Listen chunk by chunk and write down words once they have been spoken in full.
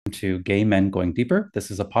To Gay Men Going Deeper. This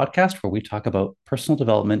is a podcast where we talk about personal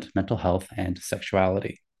development, mental health, and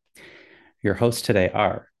sexuality. Your hosts today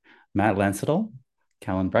are Matt Lancetal,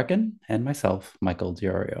 Callan Brecken, and myself, Michael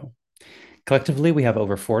Diorio. Collectively, we have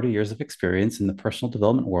over 40 years of experience in the personal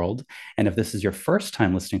development world. And if this is your first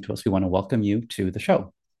time listening to us, we want to welcome you to the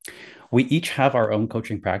show. We each have our own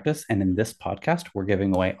coaching practice, and in this podcast, we're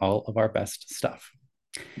giving away all of our best stuff.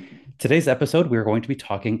 Today's episode, we're going to be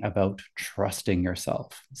talking about trusting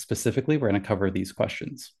yourself. Specifically, we're going to cover these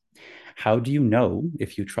questions. How do you know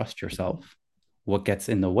if you trust yourself? What gets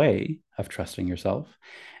in the way of trusting yourself?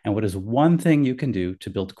 And what is one thing you can do to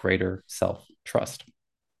build greater self-trust?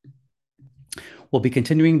 We'll be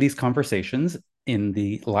continuing these conversations in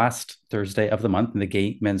the last Thursday of the month in the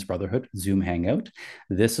Gay Men's Brotherhood Zoom Hangout.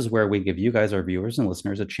 This is where we give you guys, our viewers and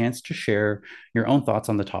listeners, a chance to share your own thoughts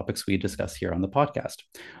on the topics we discuss here on the podcast.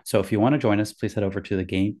 So if you want to join us, please head over to the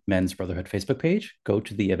Gay Men's Brotherhood Facebook page, go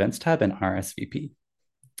to the events tab and RSVP.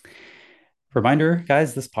 Reminder,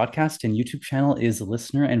 guys, this podcast and YouTube channel is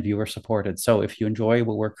listener and viewer supported. So if you enjoy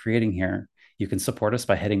what we're creating here, you can support us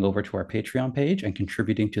by heading over to our Patreon page and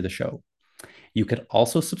contributing to the show. You could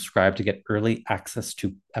also subscribe to get early access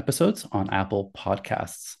to episodes on Apple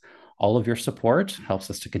Podcasts. All of your support helps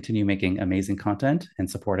us to continue making amazing content and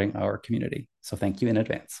supporting our community. So thank you in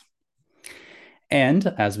advance. And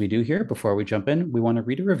as we do here, before we jump in, we want to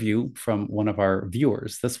read a review from one of our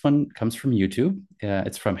viewers. This one comes from YouTube.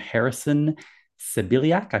 It's from Harrison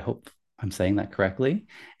Sibiliak. I hope I'm saying that correctly.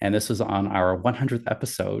 And this was on our 100th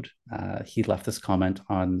episode. He left this comment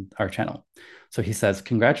on our channel. So he says,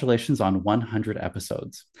 congratulations on 100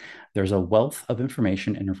 episodes. There's a wealth of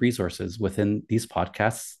information and resources within these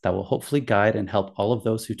podcasts that will hopefully guide and help all of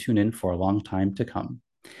those who tune in for a long time to come.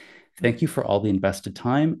 Thank you for all the invested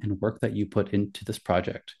time and work that you put into this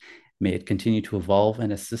project. May it continue to evolve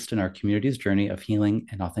and assist in our community's journey of healing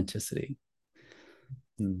and authenticity.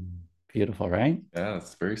 Beautiful, right? Yeah,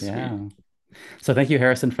 it's very sweet. Yeah. So thank you,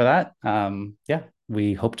 Harrison, for that. Yeah,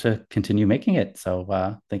 we hope to continue making it.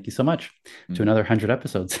 So thank you so much to another 100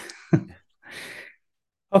 episodes.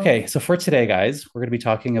 Okay, so for today, guys, we're going to be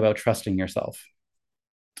talking about trusting yourself.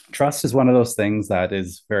 Trust is one of those things that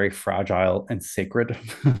is very fragile and sacred,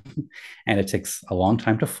 and it takes a long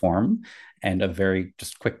time to form and a very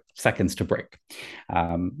just quick seconds to break.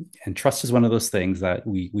 And trust is one of those things that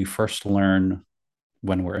we first learn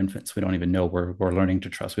when we're infants. We don't even know we're learning to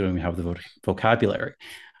trust. We don't even have the vocabulary.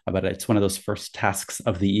 But it's one of those first tasks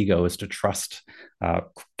of the ego is to trust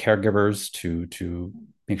caregivers to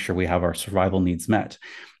make sure we have our survival needs met.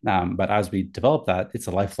 But as we develop that, it's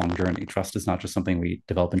a lifelong journey. Trust is not just something we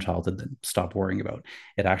develop in childhood and stop worrying about.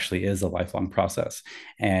 It actually is a lifelong process.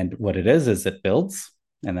 And what it is it builds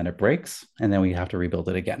and then it breaks, and then we have to rebuild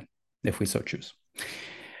it again if we so choose.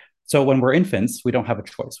 So when we're infants, we don't have a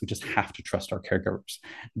choice. We just have to trust our caregivers.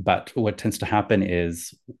 But what tends to happen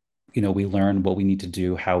is, we learn what we need to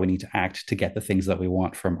do, how we need to act to get the things that we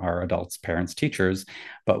want from our adults, parents, teachers.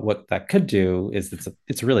 But what that could do is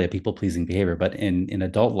it's really a people-pleasing behavior. But in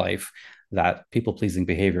adult life, that people-pleasing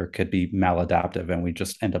behavior could be maladaptive, and we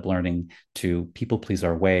just end up learning to people-please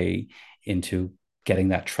our way into getting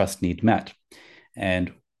that trust need met.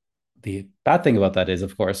 And the bad thing about that is,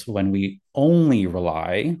 of course, when we only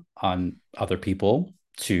rely on other people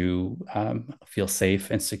to feel safe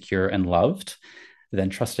and secure and loved, then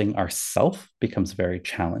trusting ourself becomes very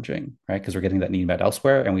challenging, right? Because we're getting that need met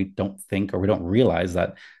elsewhere, and we don't think or we don't realize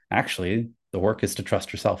that actually the work is to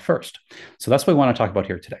trust yourself first. So that's what we want to talk about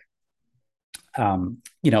here today.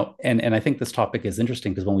 And I think this topic is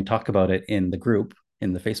interesting because when we talk about it in the group,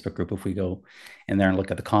 in the Facebook group, if we go in there and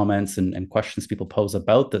look at the comments and questions people pose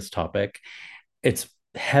about this topic, it's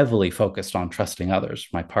heavily focused on trusting others.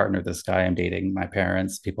 My partner, this guy I'm dating, my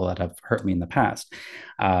parents, people that have hurt me in the past.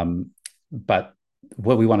 But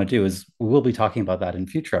what we want to do is we will be talking about that in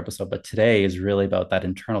future episode, but today is really about that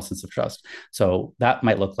internal sense of trust. So that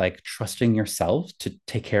might look like trusting yourself to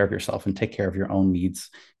take care of yourself and take care of your own needs,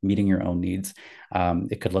 meeting your own needs.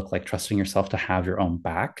 It could look like trusting yourself to have your own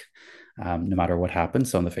back, no matter what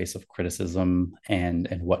happens. So in the face of criticism and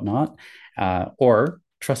whatnot, or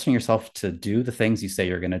trusting yourself to do the things you say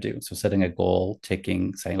you're going to do. So setting a goal,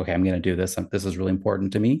 saying, okay, I'm going to do this. This is really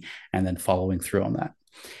important to me. And then following through on that.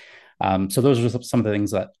 So those are some of the things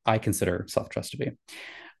that I consider self-trust to be.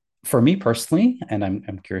 For me personally, and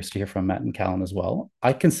I'm curious to hear from Matt and Callan as well,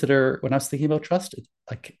 I consider when I was thinking about trust,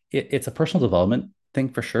 it's a personal development thing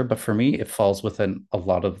for sure, but for me, it falls within a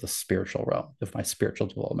lot of the spiritual realm of my spiritual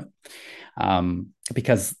development.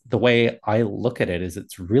 Because the way I look at it is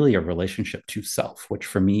it's really a relationship to self, which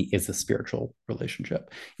for me is a spiritual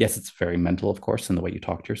relationship. Yes, it's very mental, of course, in the way you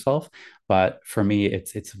talk to yourself, but for me,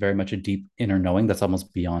 it's very much a deep inner knowing that's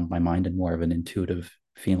almost beyond my mind and more of an intuitive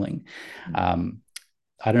feeling. Um,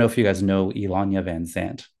 I don't know if you guys know Elanya Van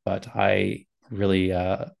Zant, but I really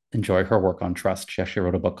enjoy her work on trust. She actually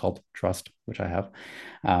wrote a book called Trust, which I have.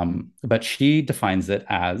 But she defines it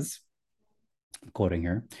as, quoting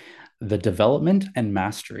her, the development and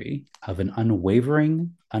mastery of an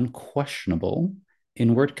unwavering, unquestionable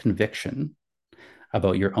inward conviction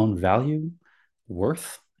about your own value,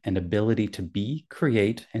 worth, and ability to be,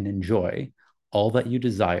 create, and enjoy all that you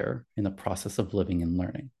desire in the process of living and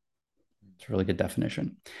learning. It's a really good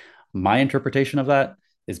definition. My interpretation of that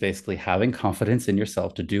is basically having confidence in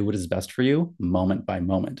yourself to do what is best for you moment by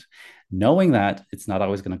moment, knowing that it's not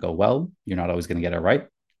always going to go well. You're not always going to get it right.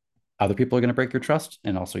 Other people are going to break your trust,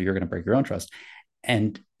 and also you're going to break your own trust.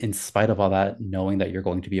 And in spite of all that, knowing that you're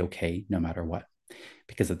going to be okay no matter what.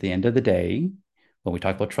 Because at the end of the day, when we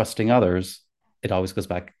talk about trusting others, it always goes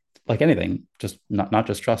back like anything, just not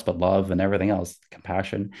just trust, but love and everything else,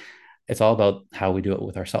 compassion. It's all about how we do it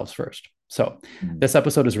with ourselves first. So Mm. this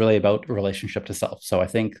episode is really about relationship to self. So I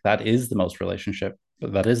think that is the most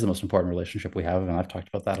important relationship we have. And I've talked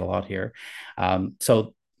about that a lot here.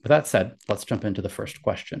 So with that said, let's jump into the first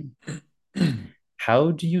question.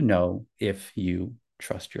 How do you know if you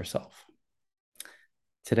trust yourself?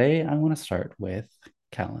 Today, I want to start with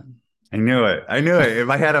Callan. I knew it. I knew it. In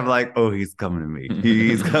my head, I'm like, oh, he's coming to me.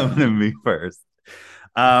 He's coming to me first.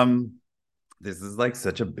 Um, this is like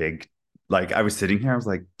such a big, like I was sitting here, I was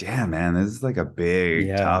like, damn, man, this is like a big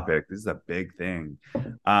Yeah. topic. This is a big thing.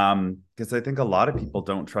 Because I think a lot of people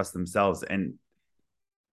don't trust themselves. And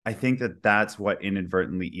I think that that's what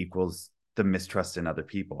inadvertently equals the mistrust in other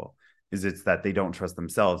people. Is it's that they don't trust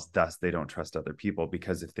themselves, thus they don't trust other people.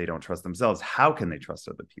 Because if they don't trust themselves, how can they trust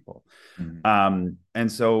other people? Mhm.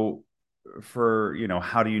 And so for,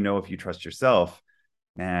 how do you know if you trust yourself?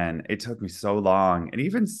 Man, it took me so long. And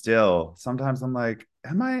even still, sometimes I'm like,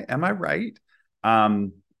 am I right?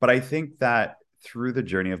 But I think that through the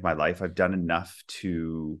journey of my life, I've done enough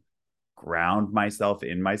to ground myself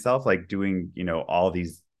in myself, like doing, all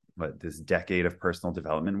these this decade of personal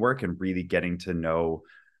development work and really getting to know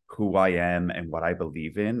who I am and what I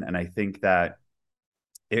believe in. And I think that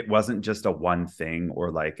it wasn't just a one thing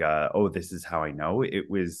or like oh, this is how I know.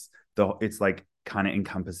 It's like kind of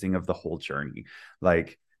encompassing of the whole journey.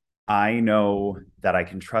 Like I know that I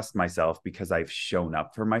can trust myself because I've shown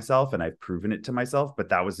up for myself and I've proven it to myself. But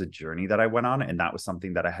that was a journey that I went on. And that was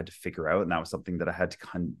something that I had to figure out. And that was something that I had to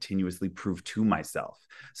continuously prove to myself.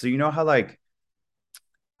 So, you know how, like,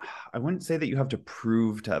 I wouldn't say that you have to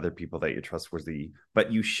prove to other people that you're trustworthy,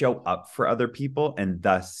 but you show up for other people and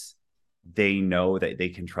thus they know that they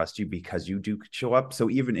can trust you because you do show up. So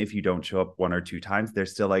even if you don't show up one or two times, they're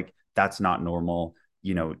still like, that's not normal.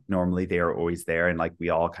 Normally they are always there. And like we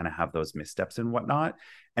all kind of have those missteps and whatnot.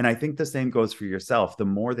 And I think the same goes for yourself. The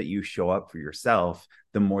more that you show up for yourself,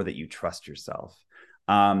 the more that you trust yourself.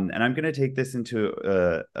 And I'm going to take this into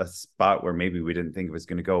a spot where maybe we didn't think it was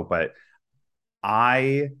going to go, but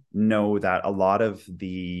I know that a lot of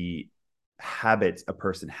the habits a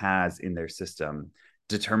person has in their system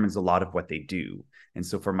determines a lot of what they do. And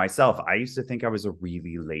so for myself, I used to think I was a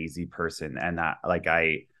really lazy person and that like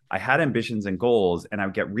I had ambitions and goals and I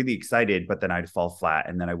would get really excited, but then I'd fall flat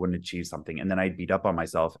and then I wouldn't achieve something. And then I'd beat up on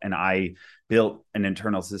myself. And I built an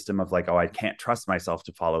internal system of like, oh, I can't trust myself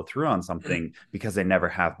to follow through on something because I never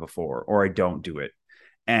have before, or I don't do it.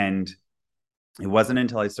 And it wasn't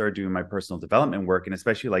until I started doing my personal development work, and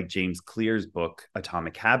especially like James Clear's book,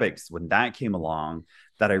 Atomic Habits, when that came along,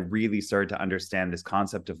 that I really started to understand this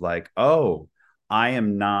concept of like, oh, I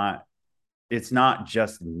am not, it's not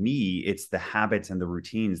just me, it's the habits and the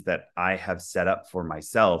routines that I have set up for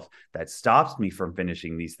myself that stops me from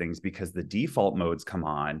finishing these things because the default modes come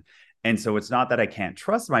on. And so it's not that I can't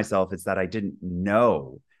trust myself, it's that I didn't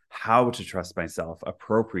know how to trust myself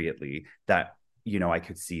appropriately that I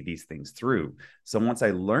could see these things through. So once I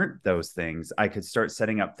learned those things, I could start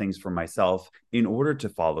setting up things for myself in order to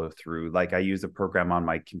follow through. Like I use a program on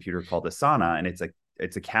my computer called Asana, and it's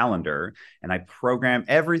a calendar, and I program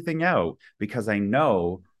everything out because I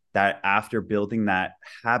know that after building that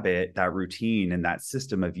habit, that routine, and that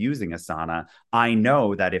system of using Asana, I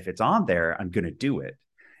know that if it's on there, I'm going to do it.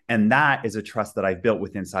 And that is a trust that I've built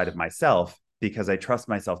with inside of myself because I trust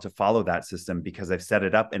myself to follow that system because I've set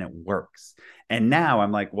it up and it works. And now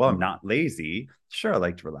I'm like, well, I'm not lazy. Sure, I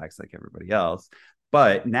like to relax like everybody else,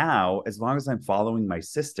 But now, as long as I'm following my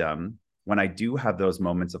system, when I do have those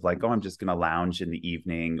moments of like, oh, I'm just going to lounge in the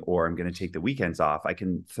evening or I'm going to take the weekends off, I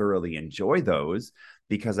can thoroughly enjoy those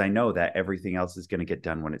because I know that everything else is going to get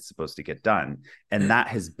done when it's supposed to get done. And that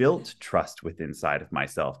has built trust within inside of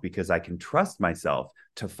myself because I can trust myself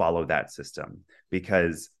to follow that system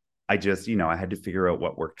because I just, I had to figure out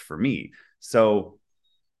what worked for me. So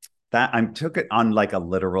that I took it on like a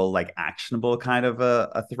literal, like actionable kind of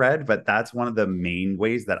a thread, but that's one of the main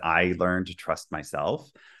ways that I learned to trust myself.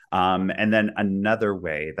 And then another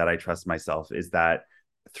way that I trust myself is that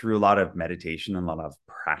through a lot of meditation and a lot of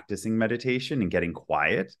practicing meditation and getting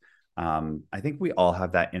quiet, I think we all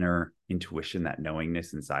have that inner intuition, that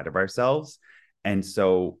knowingness inside of ourselves. And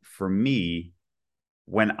so for me,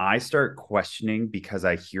 when I start questioning because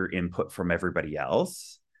I hear input from everybody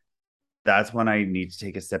else, that's when I need to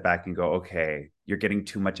take a step back and go, okay, you're getting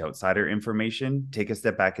too much outsider information. Take a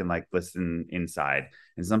step back and like listen inside.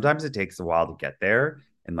 And sometimes it takes a while to get there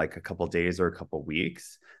in like a couple days or a couple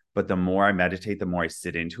weeks. But the more I meditate, the more I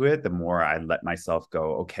sit into it, the more I let myself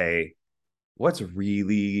go, okay, what's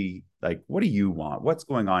really like, what do you want? What's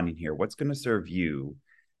going on in here? What's going to serve you?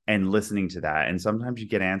 And listening to that. And sometimes you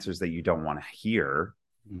get answers that you don't want to hear,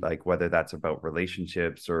 like whether that's about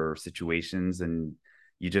relationships or situations. And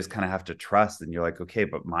you just kind of have to trust. And you're like, okay,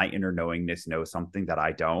 but my inner knowingness knows something that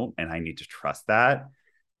I don't, and I need to trust that.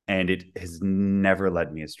 And it has never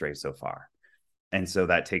led me astray so far. And so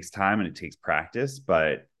that takes time and it takes practice,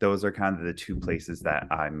 but those are kind of the two places that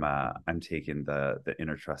I'm taking the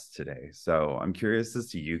inner trust today. So I'm curious as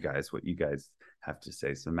to you guys, what you guys have to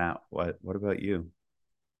say. So Matt, what about you?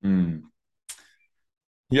 Mm.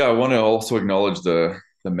 Yeah, I want to also acknowledge the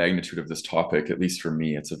magnitude of this topic. At least for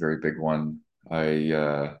me, it's a very big one.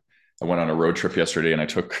 I went on a road trip yesterday and I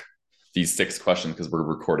took these 6 questions because we're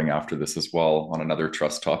recording after this as well on another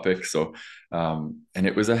trust topic. So, and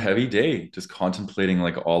it was a heavy day just contemplating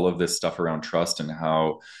like all of this stuff around trust and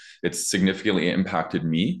how it's significantly impacted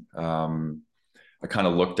me. I kind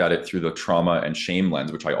of looked at it through the trauma and shame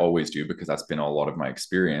lens, which I always do because that's been a lot of my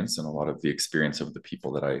experience and a lot of the experience of the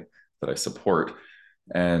people that I support.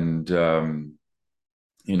 And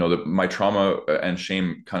my trauma and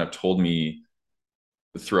shame kind of told me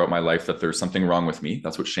throughout my life that there's something wrong with me.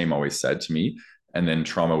 That's what shame always said to me. And then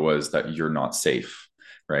trauma was that you're not safe,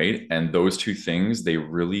 right? And those two things, they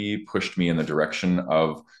really pushed me in the direction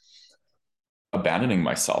of abandoning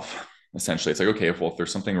myself. Essentially, it's like, okay, well, if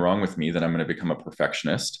there's something wrong with me, then I'm going to become a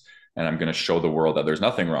perfectionist and I'm going to show the world that there's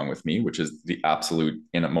nothing wrong with me, which is the absolute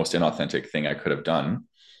most inauthentic thing I could have done,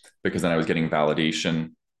 because then I was getting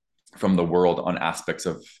validation from the world on aspects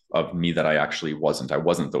of me that I actually wasn't. I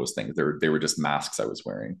wasn't those things. They were just masks I was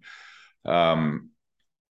wearing. And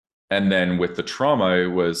then with the trauma, it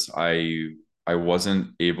was I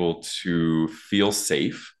wasn't able to feel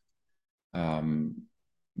safe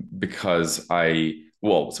because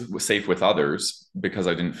was safe with others because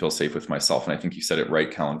I didn't feel safe with myself. And I think you said it right,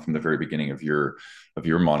 Callan, from the very beginning of your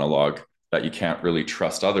monologue, that you can't really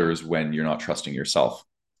trust others when you're not trusting yourself.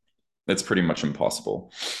 That's pretty much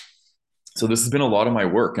impossible. So this has been a lot of my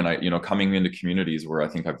work, and I, coming into communities where I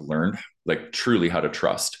think I've learned like truly how to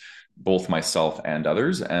trust both myself and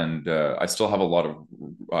others. And I still have a lot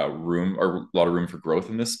of room for growth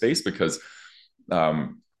in this space because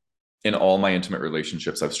in all my intimate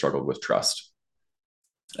relationships, I've struggled with trust.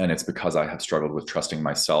 And it's because I have struggled with trusting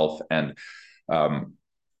myself. And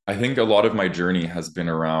I think a lot of my journey has been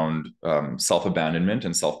around self-abandonment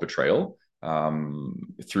and self-betrayal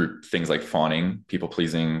through things like fawning, people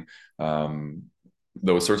pleasing,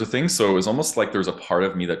 those sorts of things. So it was almost like there's a part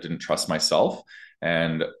of me that didn't trust myself.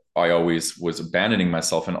 And I always was abandoning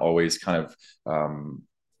myself and always kind of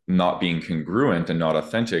not being congruent and not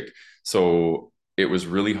authentic. So it was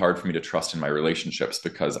really hard for me to trust in my relationships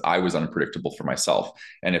because I was unpredictable for myself.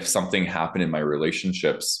 And if something happened in my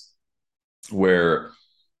relationships where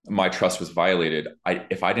my trust was violated,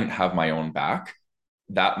 if I didn't have my own back,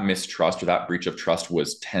 that mistrust or that breach of trust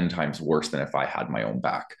was 10 times worse than if I had my own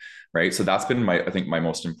back. Right. So that's been I think my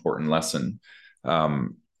most important lesson.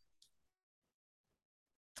 And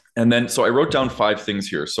then, so I wrote down 5 things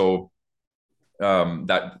here. So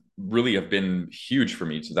that really have been huge for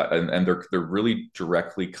me to that. And they're really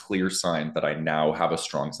directly clear sign that I now have a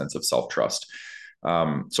strong sense of self-trust.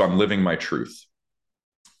 So I'm living my truth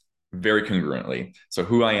very congruently. So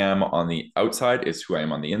who I am on the outside is who I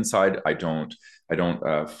am on the inside. I don't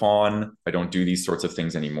fawn. I don't do these sorts of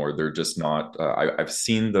things anymore. They're just not, I've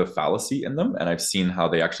seen the fallacy in them and I've seen how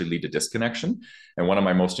they actually lead to disconnection. And one of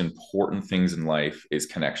my most important things in life is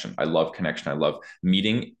connection. I love connection. I love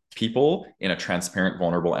meeting people in a transparent,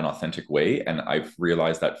 vulnerable, and authentic way. And I've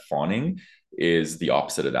realized that fawning is the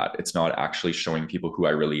opposite of that. It's not actually showing people who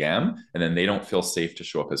I really am, and then they don't feel safe to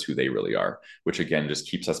show up as who they really are, which again just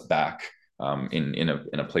keeps us back in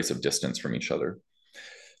a place of distance from each other.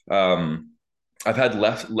 I've had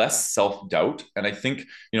less self-doubt. And I think,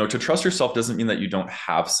 to trust yourself doesn't mean that you don't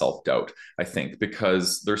have self-doubt, I think,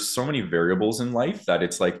 because there's so many variables in life that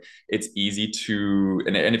it's like, it's easy to,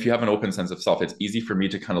 and if you have an open sense of self, it's easy for me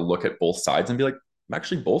to kind of look at both sides and be like,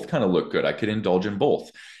 actually, both kind of look good. I could indulge in both.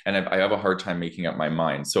 And I have a hard time making up my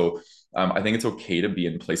mind. So I think it's okay to be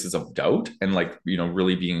in places of doubt and like,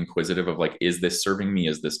 really being inquisitive of like, is this serving me?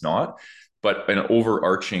 Is this not? But an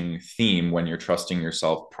overarching theme when you're trusting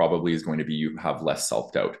yourself probably is going to be you have less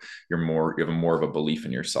self-doubt. You have more of a belief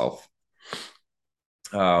in yourself.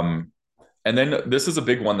 And then this is a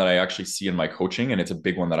big one that I actually see in my coaching, and it's a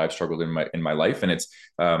big one that I've struggled in my life. And it's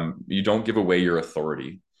you don't give away your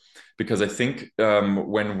authority. Because I think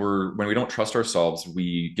when we don't trust ourselves,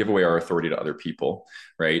 we give away our authority to other people,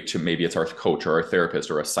 right? To maybe it's our coach or our therapist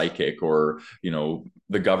or a psychic or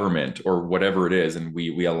the government or whatever it is, and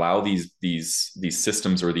we allow these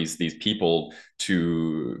systems or these people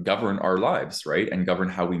to govern our lives, right? And govern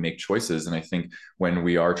how we make choices. And I think when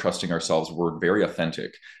we are trusting ourselves, we're very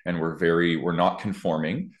authentic and we're not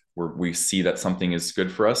conforming. We see that something is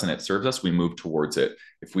good for us and it serves us, we move towards it.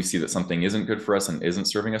 If we see that something isn't good for us and isn't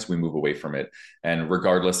serving us, we move away from it. And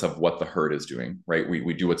regardless of what the herd is doing, right?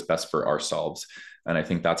 We do what's best for ourselves. And I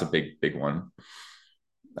think that's a big one.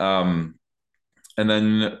 And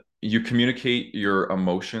then you communicate your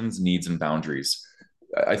emotions, needs, and boundaries.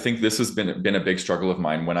 I think this has been a big struggle of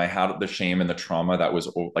mine. When I had the shame and the trauma that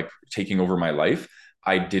was like taking over my life,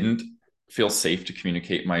 I didn't feel safe to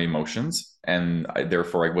communicate my emotions, and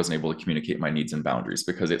therefore I wasn't able to communicate my needs and boundaries,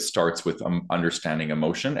 because it starts with understanding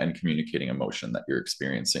emotion and communicating emotion that you're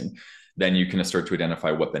experiencing. Then you can start to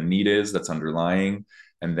identify what the need is that's underlying,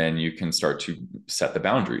 and then you can start to set the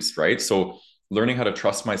boundaries, right? So learning how to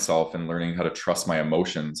trust myself and learning how to trust my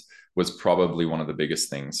emotions was probably one of the biggest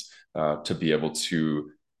things to be able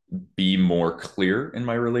to be more clear in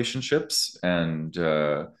my relationships, and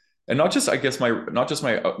not just, I guess, my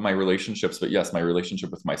relationships, but yes, my relationship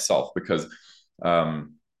with myself, because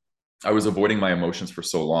I was avoiding my emotions for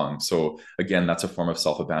so long. So again, that's a form of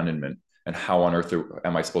self-abandonment. And how on earth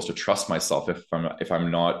am I supposed to trust myself if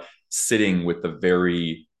I'm not sitting with the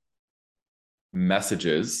very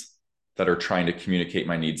messages that are trying to communicate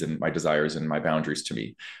my needs and my desires and my boundaries to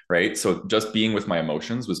me, right? So just being with my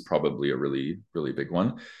emotions was probably a really, really big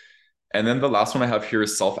one. And then the last one I have here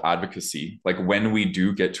is self-advocacy. Like when we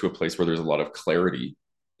do get to a place where there's a lot of clarity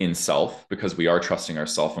in self, because we are trusting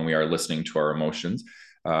ourselves and we are listening to our emotions.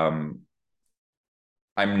 I'm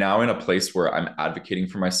now in a place where I'm advocating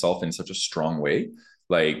for myself in such a strong way.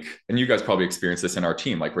 Like, and you guys probably experience this in our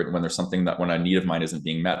team, like when there's something when a need of mine isn't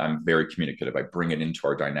being met, I'm very communicative. I bring it into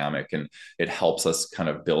our dynamic, and it helps us kind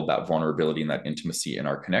of build that vulnerability and that intimacy in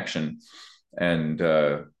our connection. And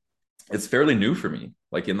it's fairly new for me.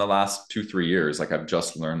 Like in the last 2-3 years, like I've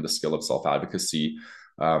just learned the skill of self-advocacy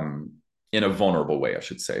in a vulnerable way, I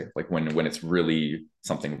should say. Like when it's really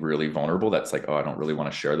something really vulnerable, that's like, oh, I don't really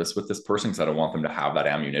want to share this with this person because I don't want them to have that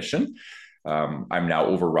ammunition. I'm now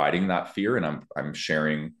overriding that fear, and I'm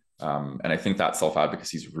sharing. And I think that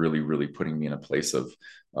self-advocacy is really, really putting me in a place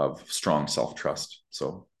of strong self-trust.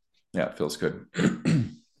 So yeah, it feels good.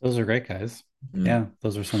 Those are great, guys. Yeah,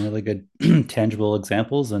 those are some really good tangible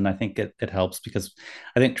examples, and I think it helps, because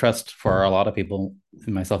I think trust for a lot of people,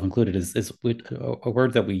 myself included, is a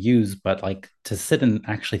word that we use, but like to sit and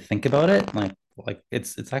actually think about it, like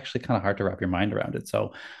it's actually kind of hard to wrap your mind around it.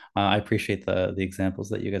 So I appreciate the examples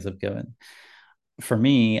that you guys have given. For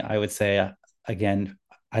me, I would say again,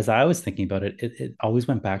 as I was thinking about it, it always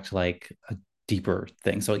went back to like a deeper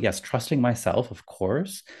thing. So yes, trusting myself, of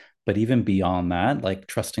course, but even beyond that, like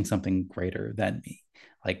trusting something greater than me.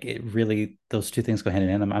 Like it really, those two things go hand in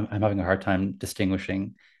hand. I'm having a hard time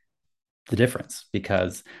distinguishing the difference,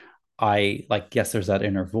 because I like, yes, there's that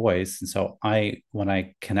inner voice. And so when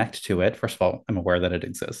I connect to it, first of all, I'm aware that it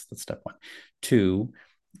exists. That's step one. Two,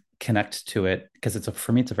 connect to it, because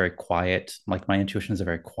for me, it's a very quiet, like my intuition is a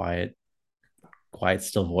very quiet,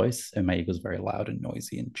 still voice, and my ego is very loud and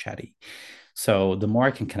noisy and chatty. So the more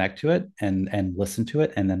I can connect to it and listen to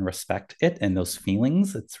it and then respect it and those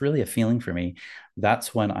feelings, it's really a feeling for me.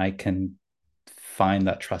 That's when I can find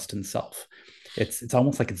that trust in self. It's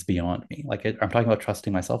almost like it's beyond me. Like I'm talking about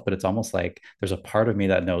trusting myself, but it's almost like there's a part of me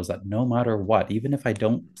that knows that no matter what, even if I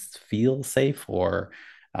don't feel safe or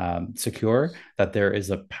secure, that there is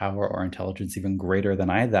a power or intelligence even greater than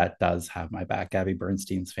I that does have my back. Gabby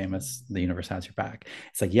Bernstein's famous "The universe has your back."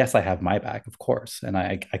 It's like, yes, I have my back, of course, and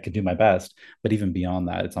I could do my best, but even beyond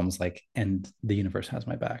that, it's almost like, and the universe has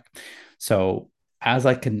my back. So as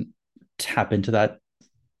I can tap into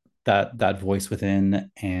that voice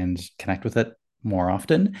within and connect with it more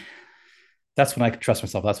often, that's when I can trust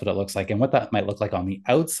myself. That's what it looks like. And what that might look like on the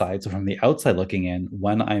outside. So from the outside looking in,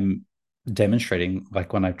 when I'm demonstrating,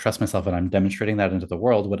 like when I trust myself and I'm demonstrating that into the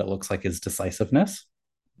world, what it looks like is decisiveness.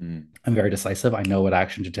 Mm. I'm very decisive. I know what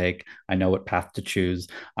action to take. I know what path to choose.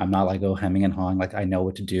 I'm not like, oh, hemming and hawing. Like I know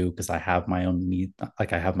what to do because I have my own need.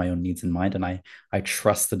 Like I have my own needs in mind, and I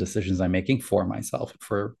trust the decisions I'm making for myself,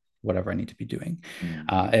 for whatever I need to be doing.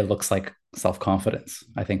 Mm. It looks like self-confidence.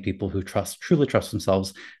 I think people who truly trust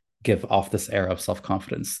themselves, give off this air of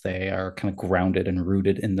self-confidence. They are kind of grounded and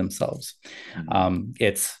rooted in themselves. Mm.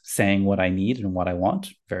 It's saying what I need and what I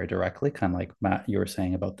want very directly, kind of like Matt, you were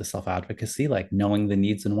saying about the self-advocacy, like knowing the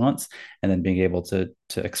needs and wants, and then being able to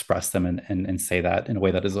express them and say that in a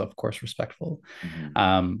way that is, of course, respectful.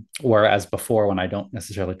 Mm. Whereas before, when I don't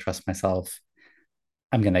necessarily trust myself,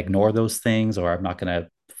 I'm going to ignore those things, or I'm not going to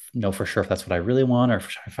know for sure if that's what I really want, or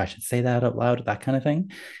if I should say that out loud, that kind of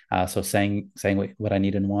thing. So saying what I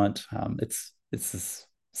need and want, it's this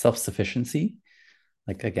self sufficiency.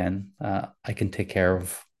 Like again, I can take care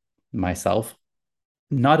of myself,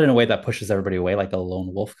 not in a way that pushes everybody away, like a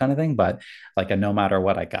lone wolf kind of thing, but like a no matter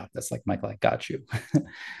what, I got this. Like Michael, I got you.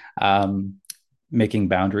 um, Making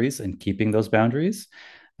boundaries and keeping those boundaries.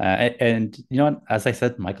 And you know what? As I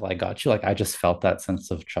said, Michael, I got you. Like I just felt that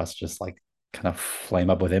sense of trust just like kind of flame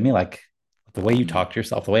up within me. Like the way you Mm. talk to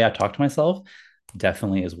yourself, the way I talk to myself,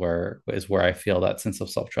 definitely is where I feel that sense of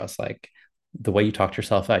self trust. Like the way you talk to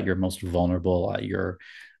yourself at your most vulnerable, at your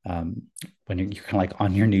um, when you're kind of like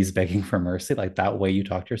on your knees begging for mercy, like that way you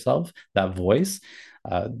talk to yourself, that voice,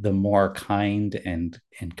 the more kind and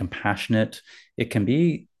compassionate it can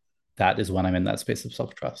be, that is when I'm in that space of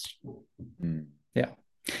self trust. Mm. Yeah.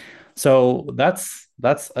 So that's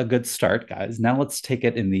a good start, guys. Now let's take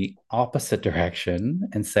it in the opposite direction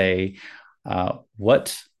and say,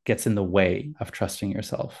 what gets in the way of trusting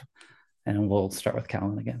yourself? And we'll start with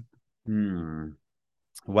Callan again.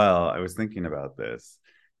 Well, I was thinking about this,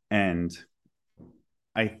 and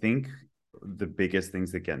I think the biggest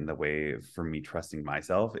things that get in the way for me trusting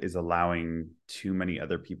myself is allowing too many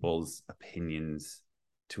other people's opinions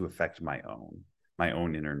to affect my own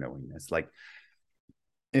inner knowingness. Like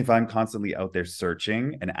if I'm constantly out there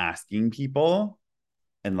searching and asking people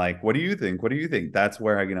and like, what do you think? What do you think? That's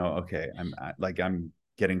where I, okay, I'm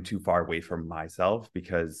getting too far away from myself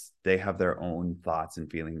because they have their own thoughts and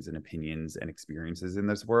feelings and opinions and experiences in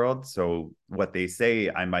this world. So what they say,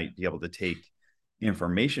 I might be able to take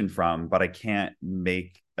information from, but I can't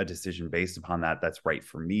make a decision based upon that that's right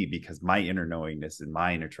for me because my inner knowingness and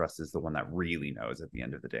my inner trust is the one that really knows at the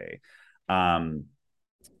end of the day.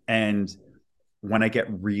 And when I get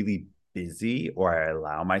really busy or I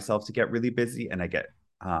allow myself to get really busy and I get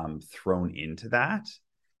thrown into that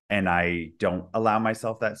and I don't allow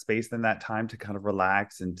myself that space and that time to kind of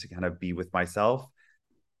relax and to kind of be with myself,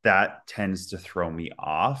 that tends to throw me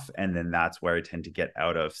off. And then that's where I tend to get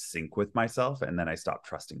out of sync with myself. And then I stop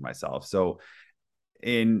trusting myself. So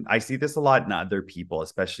I see this a lot in other people,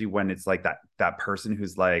 especially when it's like that person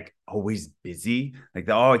who's like always busy, like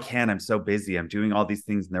oh, I can't, I'm so busy, I'm doing all these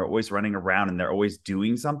things, and they're always running around and they're always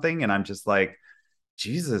doing something, and I'm just like,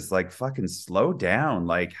 Jesus, like fucking slow down.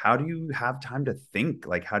 Like how do you have time to think?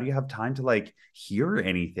 Like how do you have time to like hear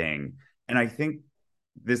anything? And I think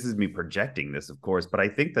this is me projecting this, of course, but I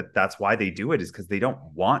think that that's why they do it, is because they don't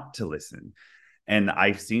want to listen. And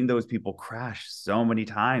I've seen those people crash so many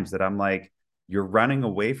times that I'm like, you're running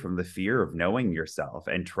away from the fear of knowing yourself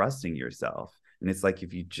and trusting yourself. And it's like,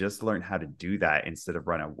 if you just learn how to do that instead of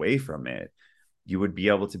run away from it, you would be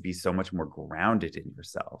able to be so much more grounded in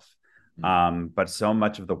yourself. But so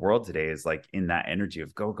much of the world today is like in that energy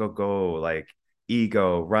of go, go, go, like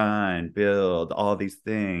ego, run, build, all these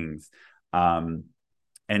things.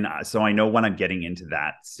 And so I know when I'm getting into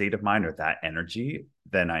that state of mind or that energy,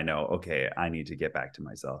 then I know, okay, I need to get back to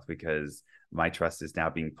myself because my trust is now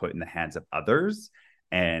being put in the hands of others.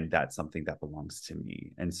 And that's something that belongs to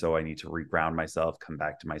me. And so I need to reground myself, come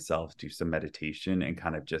back to myself, do some meditation, and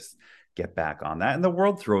kind of just get back on that. And the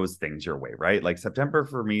world throws things your way, right? Like September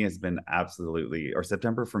for me has been absolutely, or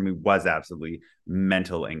September for me was absolutely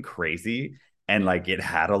mental and crazy. And like it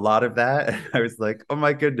had a lot of that. I was like, oh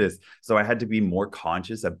my goodness. So I had to be more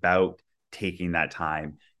conscious about taking that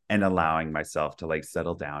time and allowing myself to like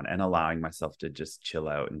settle down and allowing myself to just chill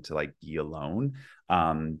out and to like be alone.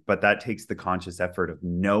 But that takes the conscious effort of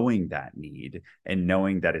knowing that need and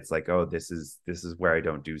knowing that it's like, oh, this is where I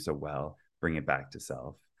don't do so well. Bring it back to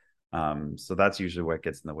self. So that's usually what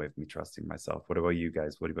gets in the way of me trusting myself. What about you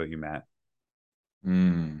guys? What about you, Matt?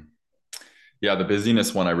 Yeah, the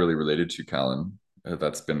busyness one I really related to, Callan.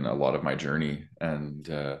 That's been a lot of my journey. And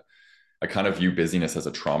I kind of view busyness as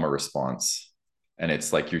a trauma response. And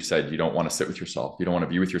it's like you said, you don't want to sit with yourself. You don't want to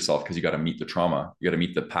be with yourself because you got to meet the trauma. You got to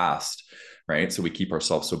meet the past, right? So we keep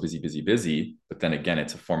ourselves so busy, busy, busy. But then again,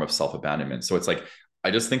 it's a form of self-abandonment. So it's like,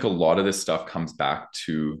 I just think a lot of this stuff comes back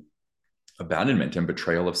to abandonment and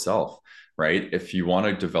betrayal of self, right? If you want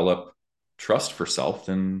to develop trust for self,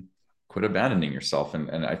 then quit abandoning yourself.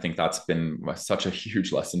 And I think that's been such a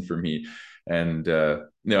huge lesson for me. And,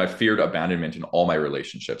 I feared abandonment in all my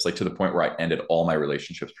relationships, like to the point where I ended all my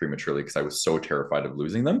relationships prematurely because I was so terrified of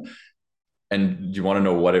losing them. And you want to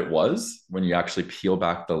know what it was? When you actually peel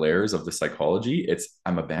back the layers of the psychology, it's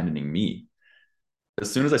I'm abandoning me.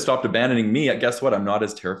 As soon as I stopped abandoning me, guess what? I'm not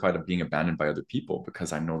as terrified of being abandoned by other people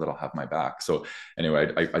because I know that I'll have my back. So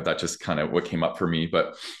anyway, that just kind of what came up for me.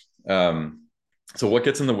 But so what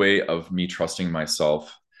gets in the way of me trusting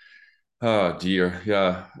myself? Oh dear,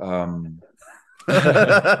 yeah.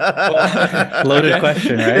 Loaded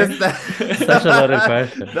question, right? Such a loaded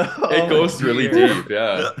question. It goes really deep.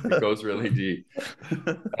 Yeah, it goes really deep.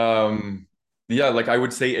 Yeah, like I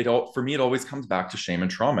would say for me, it always comes back to shame and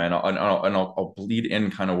trauma, and I'll bleed in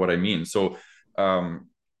kind of what I mean. So,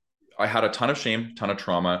 I had a ton of shame, ton of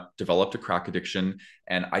trauma, developed a crack addiction,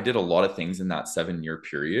 and I did a lot of things in that 7-year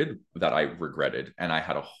period that I regretted, and I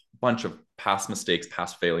had a bunch of past mistakes,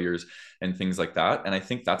 past failures, and things like that. And I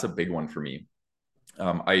think that's a big one for me.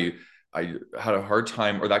 I had a hard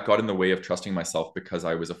time, or that got in the way of trusting myself because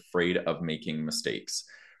I was afraid of making mistakes,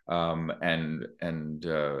 and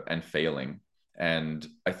failing. And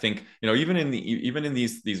I think, even in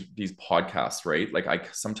these podcasts, right? Like I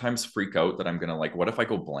sometimes freak out that I'm gonna, like, what if I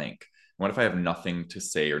go blank? What if I have nothing to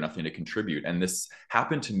say or nothing to contribute? And this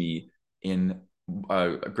happened to me in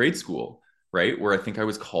grade school, right? Where I think I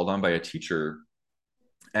was called on by a teacher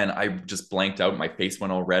and I just blanked out. My face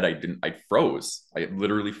went all red. I froze. I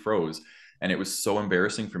literally froze. And it was so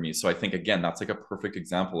embarrassing for me. So I think, again, that's like a perfect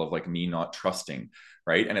example of like me not trusting,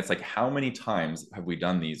 right? And it's like, how many times have we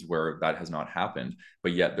done these where that has not happened?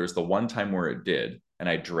 But yet there's the one time where it did. And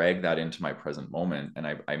I drag that into my present moment and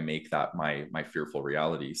I make that my fearful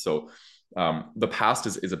reality. So the past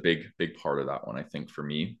is a big, big part of that one, I think, for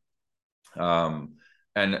me. And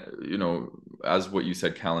as what you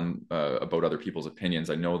said, Callan, about other people's opinions,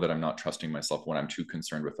 I know that I'm not trusting myself when I'm too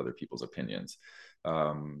concerned with other people's opinions.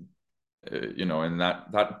 And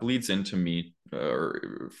that bleeds into me,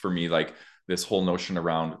 or for me, like this whole notion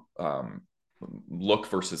around look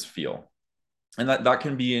versus feel. And that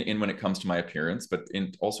can be in when it comes to my appearance, but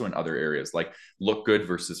also in other areas, like look good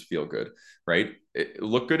versus feel good, right?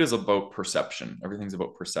 Look good is about perception. Everything's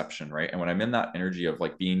about perception, right? And when I'm in that energy of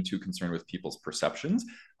like being too concerned with people's perceptions,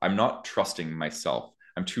 I'm not trusting myself.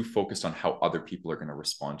 I'm too focused on how other people are going to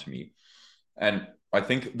respond to me. And I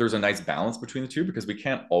think there's a nice balance between the two because we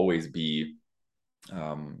can't always be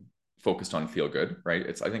focused on feel good, right?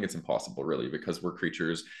 I think it's impossible, really, because we're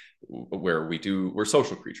creatures where we're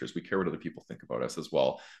social creatures. We care what other people think about us as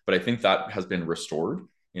well. But I think that has been restored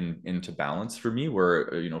into balance for me,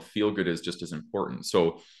 where feel good is just as important.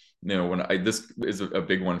 So this is a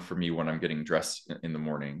big one for me when I'm getting dressed in the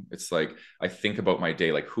morning. It's like I think about my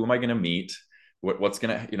day, like who am I going to meet? What's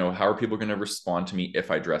gonna, how are people gonna respond to me if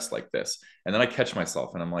I dress like this? And then I catch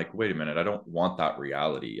myself and I'm like, wait a minute, I don't want that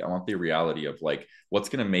reality. I want the reality of like what's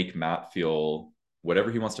gonna make Matt feel whatever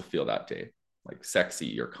he wants to feel that day, like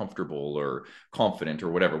sexy or comfortable or confident or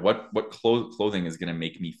whatever. What clothing is gonna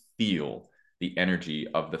make me feel the energy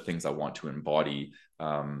of the things I want to embody.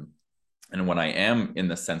 And when I am in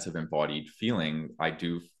the sense of embodied feeling, I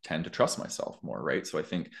do tend to trust myself more, right? So I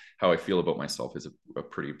think how I feel about myself is a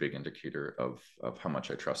pretty big indicator of how much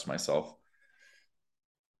I trust myself.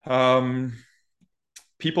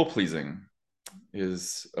 People pleasing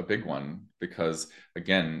is a big one because,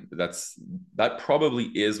 again, that probably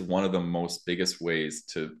is one of the most biggest ways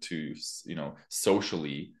to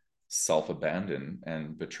socially self-abandon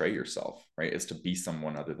and betray yourself, right? Is to be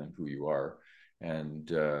someone other than who you are. And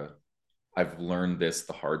I've learned this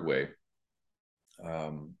the hard way.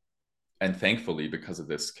 And thankfully, because of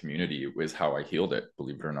this community, is how I healed it,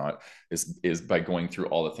 believe it or not, is by going through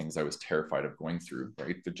all the things I was terrified of going through,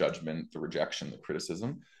 right? The judgment, the rejection, the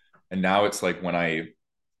criticism. And now it's like when I,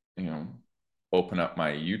 open up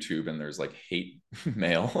my YouTube and there's like hate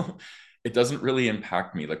mail, it doesn't really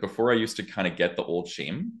impact me. Like before, I used to kind of get the old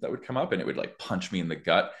shame that would come up and it would like punch me in the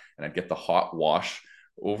gut, and I'd get the hot wash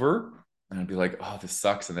over and I'd be like, oh, this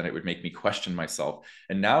sucks. And then it would make me question myself.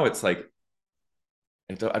 And now it's like,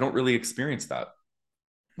 I don't really experience that.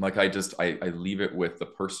 Like I leave it with the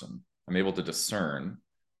person. I'm able to discern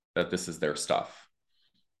that this is their stuff.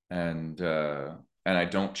 And I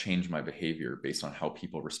don't change my behavior based on how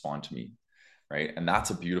people respond to me, right? And that's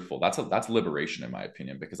that's liberation in my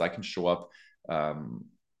opinion, because I can show up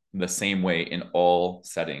the same way in all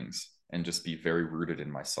settings and just be very rooted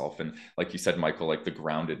in myself. And like you said, Michael, like the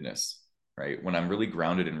groundedness, right? When I'm really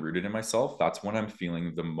grounded and rooted in myself, that's when I'm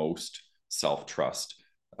feeling the most self-trust,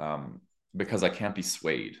 because I can't be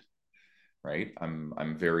swayed, right?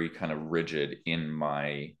 I'm very kind of rigid in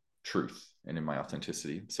my truth and in my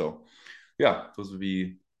authenticity. So yeah, those would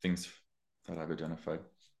be things that I've identified.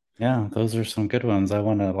 Yeah, those are some good ones. I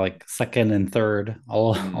want to like second and third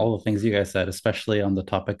all the things you guys said, especially on the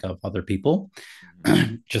topic of other people,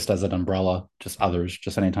 just as an umbrella, just others,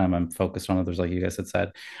 just anytime I'm focused on others, like you guys had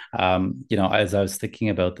said. You know, as I was thinking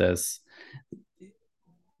about this,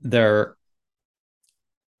 there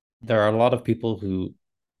there are a lot of people who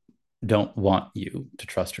don't want you to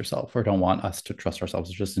trust yourself or don't want us to trust ourselves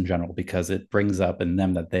just in general because it brings up in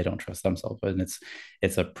them that they don't trust themselves, and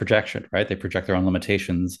it's a projection, right? They project their own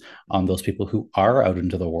limitations on those people who are out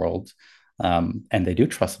into the world, and they do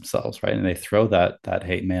trust themselves, right? And they throw that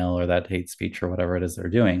hate mail or that hate speech or whatever it is they're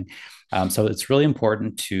doing. So it's really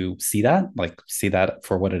important to see that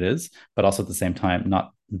for what it is, but also at the same time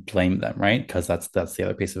not blame them, right? Because that's the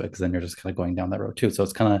other piece of it, because then you're just kind of going down that road too. So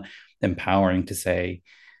it's kind of empowering to say,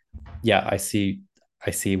 yeah, I see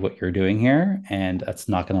what you're doing here, and that's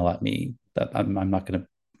not going to let me. That I'm not going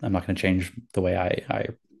to change the way I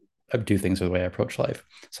do things or the way I approach life.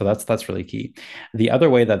 So that's really key. The other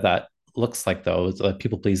way that looks like though is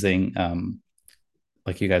people pleasing,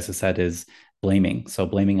 like you guys have said, is blaming. So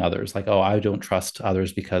blaming others, like, oh, I don't trust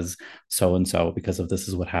others because so and so, because of this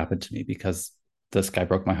is what happened to me, because this guy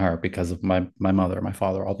broke my heart, because of my mother, my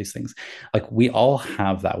father, all these things. Like we all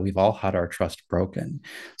have that. We've all had our trust broken.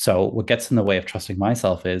 So what gets in the way of trusting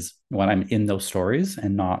myself is when I'm in those stories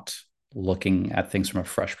and not looking at things from a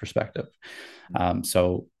fresh perspective.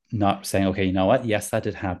 So not saying, okay, you know what? Yes, that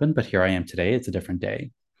did happen, but here I am today. It's a different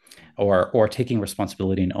day, or taking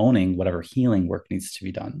responsibility and owning whatever healing work needs to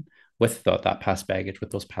be done with that past baggage, with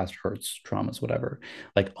those past hurts, traumas, whatever,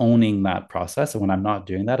 like owning that process. And when I'm not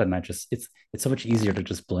doing that, and it's so much easier to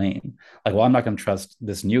just blame, like, well, I'm not going to trust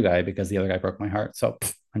this new guy because the other guy broke my heart, so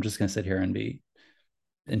I'm just going to sit here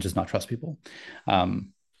and just not trust people.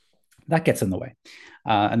 um, that gets in the way.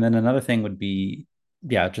 And then another thing would be,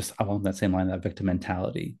 yeah, just along that same line, that victim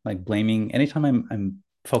mentality, like blaming. Anytime I'm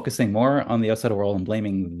focusing more on the outside world and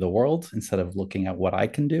blaming the world instead of looking at what I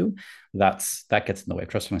can do, that gets in the way of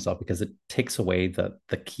trusting myself, because it takes away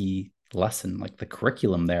the key lesson. Like the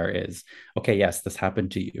curriculum there is, okay, yes, this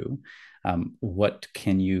happened to you. How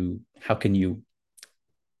can you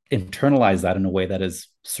internalize that in a way that is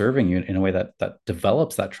serving you, in a way that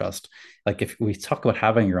develops that trust? Like if we talk about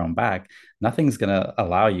having your own back, nothing's going to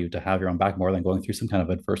allow you to have your own back more than going through some kind of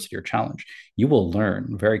adversity or challenge. You will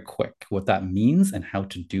learn very quick what that means and how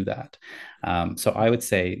to do that. So I would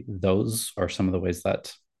say those are some of the ways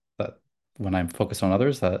that when I'm focused on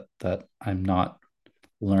others, that I'm not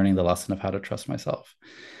learning the lesson of how to trust myself.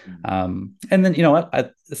 And then, you know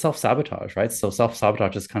what, self-sabotage, right? So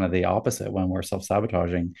self-sabotage is kind of the opposite. When we're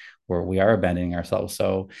self-sabotaging, where we are abandoning ourselves.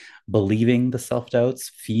 So believing the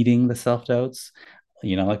self-doubts, feeding the self-doubts,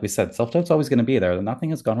 you know, like we said, self-doubt's always going to be there. Nothing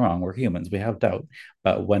has gone wrong. We're humans, we have doubt.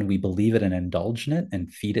 But when we believe it and indulge in it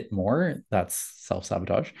and feed it more, that's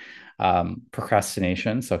self-sabotage.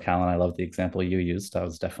 Procrastination. So Callan, I love the example you used. That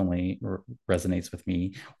was definitely resonates with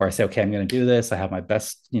me, where I say, okay, I'm going to do this. I have my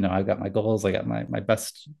best, you know, I've got my goals. I got my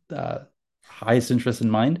best, highest interest in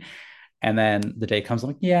mind. And then the day comes, I'm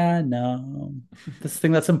like, yeah, no, this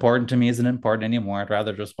thing that's important to me isn't important anymore. I'd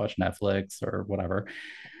rather just watch Netflix or whatever.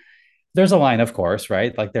 There's a line, of course,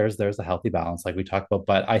 right? Like there's a healthy balance, like we talked about.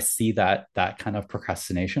 But I see that kind of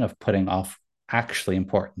procrastination of putting off actually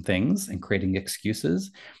important things and creating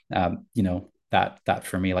excuses. You know, that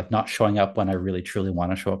for me, like not showing up when I really truly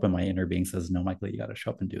want to show up, and my inner being says, no, Michael, you got to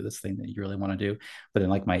show up and do this thing that you really want to do. But then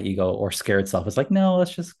like my ego or scared self is like, no,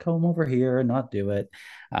 let's just come over here and not do it.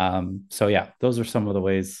 So yeah, those are some of the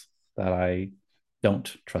ways that I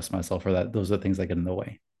don't trust myself, or that those are the things that get in the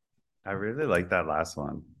way. I really like that last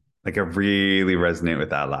one. Like I really resonate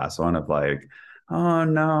with that last one of like, oh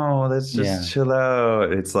no, let's just Yeah. chill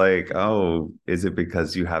out. It's like, oh, is it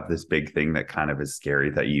because you have this big thing that kind of is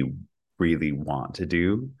scary that you really want to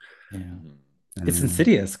do? Yeah. Mhm. It's Mm.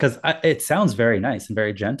 insidious because it sounds very nice and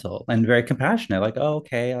very gentle and very compassionate. Like, oh,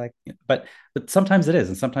 okay, like, but sometimes it is,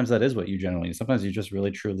 and sometimes that is what you generally need. Sometimes you just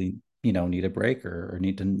really truly, need a break or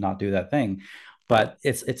need to not do that thing. But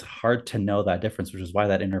it's hard to know that difference, which is why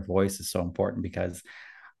that inner voice is so important. Because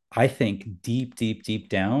I think deep, deep, deep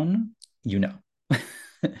down, you know,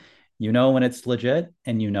 you know when it's legit,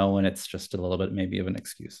 and you know when it's just a little bit maybe of an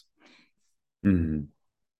excuse. Mm.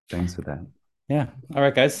 Thanks for that. Yeah. All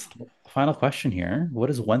right, guys. Final question here. What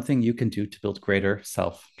is one thing you can do to build greater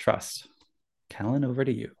self trust? Callan, over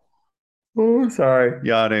to you. Oh, sorry.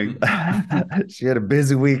 Yawning. She had a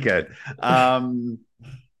busy weekend. Um,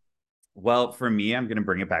 well, for me, I'm going to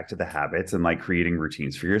bring it back to the habits and like creating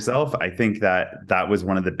routines for yourself. I think that that was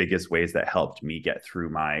one of the biggest ways that helped me get through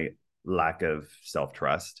my lack of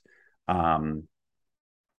self-trust. Um,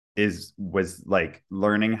 was like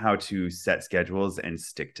learning how to set schedules and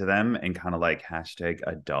stick to them and kind of like hashtag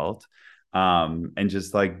adult, and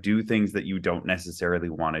just like do things that you don't necessarily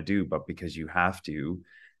want to do but because you have to,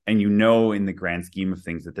 and in the grand scheme of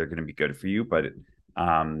things that they're going to be good for you, but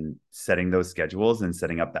setting those schedules and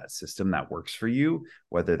setting up that system that works for you,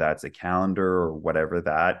 whether that's a calendar or whatever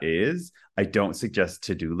that is. I don't suggest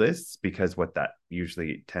to-do lists, because what that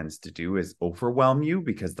usually tends to do is overwhelm you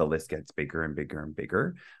because the list gets bigger and bigger and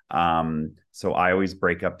bigger. So I always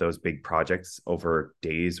break up those big projects over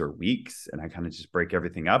days or weeks, and I kind of just break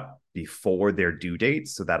everything up before their due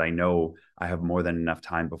dates so that I know I have more than enough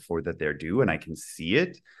time before that they're due and I can see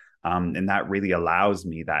it. And that really allows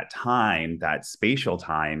me that time, that spatial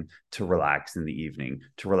time, to relax in the evening,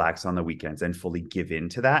 to relax on the weekends, and fully give in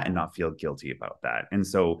to that and not feel guilty about that. And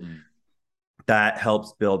so that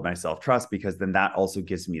helps build my self trust, because then that also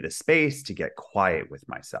gives me the space to get quiet with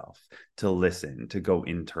myself, to listen, to go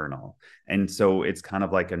internal. And so it's kind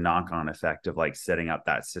of like a knock on effect of like setting up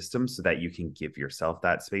that system so that you can give yourself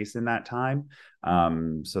that space in that time.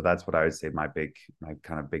 So that's what I would say my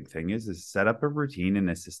kind of big thing is set up a routine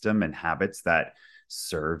and a system and habits that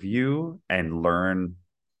serve you, and learn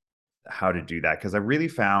how to do that. Because I really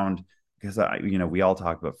found, because we all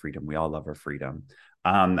talk about freedom, we all love our freedom,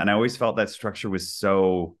 and I always felt that structure was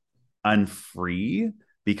so unfree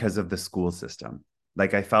because of the school system.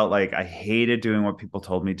 Like I felt like I hated doing what people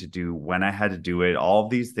told me to do when I had to do it. All of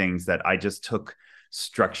these things that I just took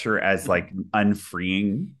structure as like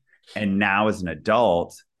unfreeing. And now as an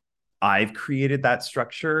adult, I've created that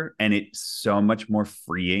structure, and it's so much more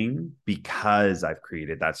freeing because I've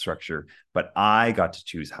created that structure, but I got to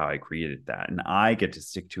choose how I created that, and I get to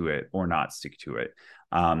stick to it or not stick to it.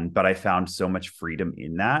 But I found so much freedom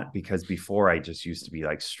in that, because before I just used to be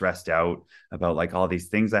like stressed out about like all these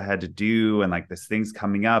things I had to do, and like this thing's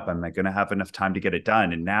coming up. Am I going to have enough time to get it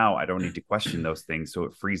done? And now I don't need to question those things. So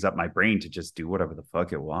it frees up my brain to just do whatever the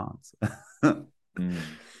fuck it wants.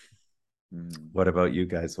 What about you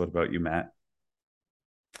guys? What about you, Matt?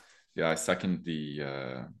 Yeah, I second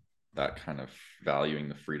the that kind of valuing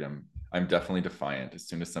the freedom. I'm definitely defiant. As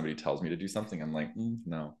soon as somebody tells me to do something, I'm like,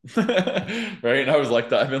 no. Right. And I was like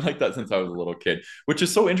that. I've been like that since I was a little kid, which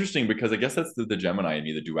is so interesting, because I guess that's the Gemini in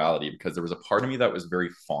me, the duality, because there was a part of me that was very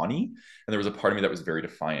fawny, and there was a part of me that was very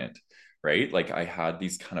defiant. Right. Like I had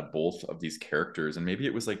these kind of both of these characters, and maybe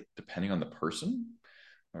it was like depending on the person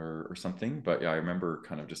or something. But yeah, I remember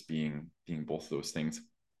kind of just being both of those things.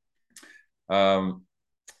 Um,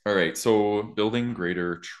 all right, so building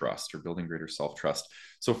greater trust or building greater self-trust.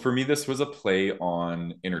 So for me, this was a play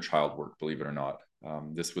on inner child work, believe it or not.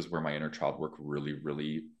 This was where my inner child work really,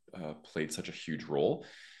 really played such a huge role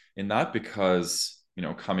in that, because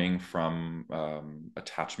coming from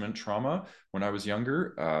attachment trauma when I was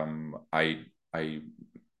younger, I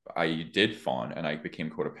did fawn, and I became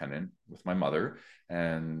codependent with my mother,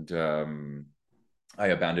 and I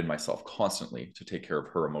abandoned myself constantly to take care of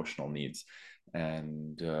her emotional needs.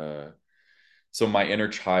 And so my inner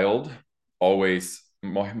child always,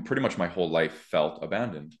 pretty much my whole life, felt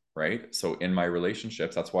abandoned, right? So in my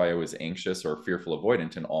relationships, that's why I was anxious or fearful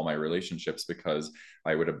avoidant in all my relationships, because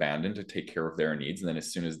I would abandon to take care of their needs. And then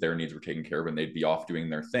as soon as their needs were taken care of and they'd be off doing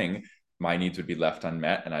their thing, my needs would be left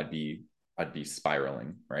unmet, and I'd be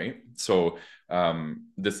spiraling, right? So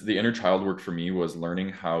the inner child work for me was learning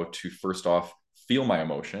how to first off feel my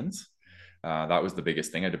emotions. That was the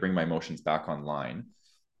biggest thing. I had to bring my emotions back online.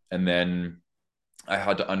 And then I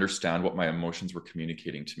had to understand what my emotions were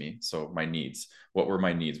communicating to me. So my needs, what were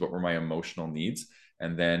my needs? What were my emotional needs?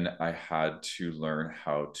 And then I had to learn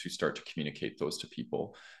how to start to communicate those to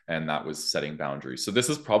people. And that was setting boundaries. So this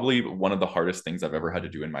is probably one of the hardest things I've ever had to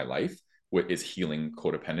do in my life, is healing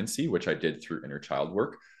codependency, which I did through inner child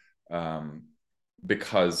work,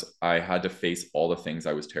 because I had to face all the things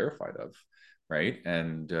I was terrified of. right?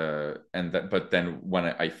 And that, but then when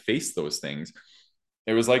I faced those things,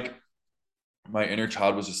 it was like my inner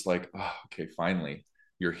child was just like, oh, okay, finally,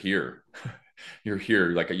 you're here. You're here.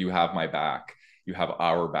 Like you have my back. You have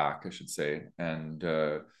our back, I should say. And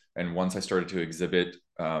once I started to exhibit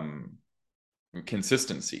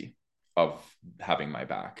consistency of having my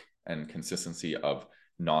back and consistency of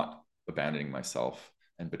not abandoning myself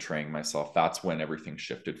and betraying myself, that's when everything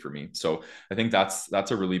shifted for me. So I think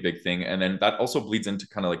that's a really big thing. And then that also bleeds into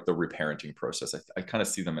kind of like the reparenting process. I kind of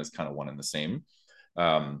see them as kind of one and the same.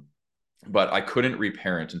 um, but I couldn't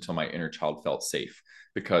reparent until my inner child felt safe,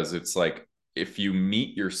 because it's like if you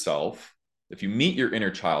meet yourself, if you meet your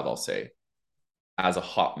inner child, I'll say, as a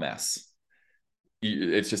hot mess,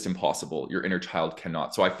 it's just impossible. Your inner child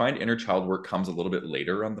cannot. So I find inner child work comes a little bit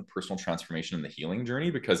later on the personal transformation and the healing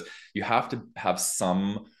journey, because you have to have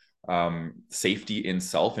some safety in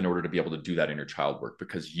self in order to be able to do that inner child work,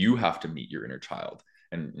 because you have to meet your inner child,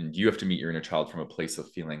 and you have to meet your inner child from a place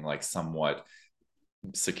of feeling like somewhat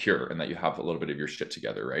secure and that you have a little bit of your shit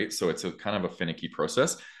together, right? So it's a kind of a finicky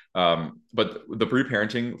process. But the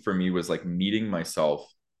pre-parenting for me was like meeting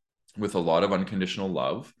myself with a lot of unconditional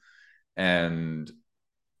love and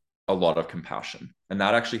a lot of compassion. And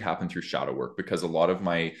that actually happened through shadow work, because a lot of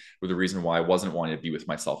the reason why I wasn't wanting to be with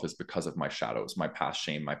myself is because of my shadows, my past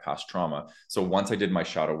shame, my past trauma. So once I did my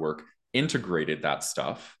shadow work, integrated that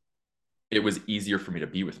stuff, it was easier for me to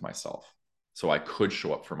be with myself. So I could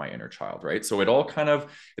show up for my inner child, right? So it all kind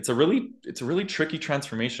of, it's a really tricky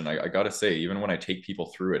transformation. I gotta say, even when I take people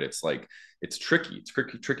through it, it's like, it's tricky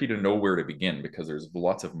to know where to begin, because there's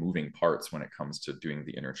lots of moving parts when it comes to doing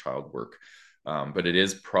the inner child work. But it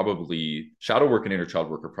is probably, shadow work and inner child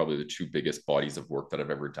work are probably the two biggest bodies of work that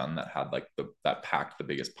I've ever done that had like that packed the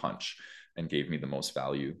biggest punch and gave me the most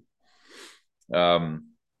value. And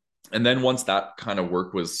then once that kind of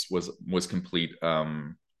work was complete,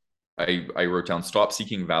 I wrote down, stop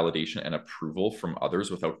seeking validation and approval from others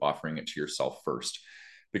without offering it to yourself first.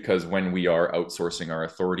 Because when we are outsourcing our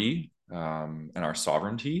authority and our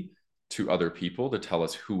sovereignty to other people to tell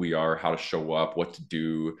us who we are, how to show up, what to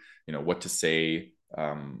do, what to say,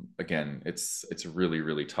 again, it's really,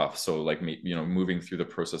 really tough. So like, moving through the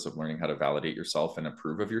process of learning how to validate yourself and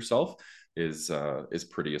approve of yourself is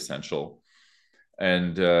pretty essential.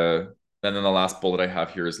 And then the last bullet I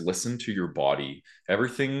have here is listen to your body.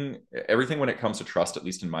 Everything when it comes to trust, at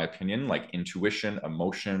least in my opinion, like intuition,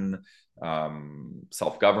 emotion,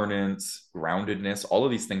 self-governance, groundedness, all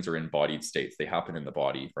of these things are embodied states. They happen in the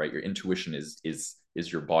body, right? Your intuition is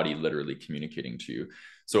your body literally communicating to you.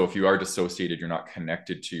 So if you are dissociated, you're not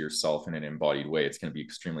connected to yourself in an embodied way, it's going to be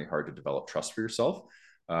extremely hard to develop trust for yourself.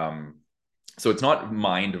 So it's not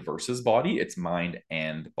mind versus body, it's mind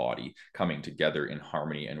and body coming together in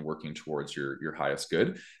harmony and working towards your highest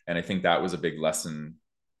good. And I think that was a big lesson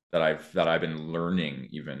that I've been learning.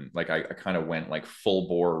 Even like I kind of went like full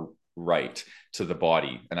bore right to the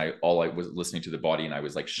body, and I was listening to the body, and I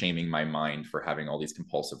was like shaming my mind for having all these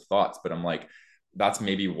compulsive thoughts. But I'm like, that's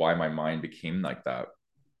maybe why my mind became like that.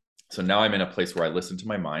 So now I'm in a place where I listen to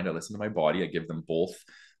my mind, I listen to my body, I give them both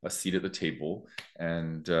a seat at the table,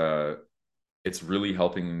 and it's really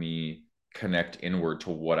helping me connect inward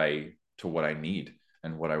to what I need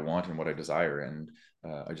and what I want and what I desire. And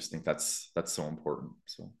I just think that's so important.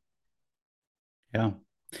 So, yeah,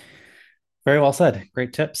 very well said.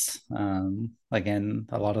 Great tips. Again,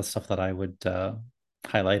 a lot of stuff that I would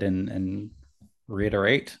highlight and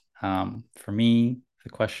reiterate. For me, the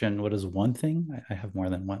question, what is one thing? I have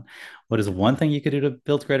more than one. What is one thing you could do to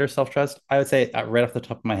build greater self-trust? I would say right off the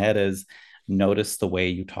top of my head is notice the way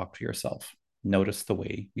you talk to yourself. Notice the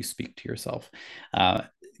way you speak to yourself.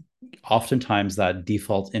 Oftentimes that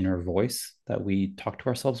default inner voice that we talk to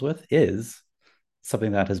ourselves with is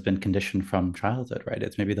something that has been conditioned from childhood, right?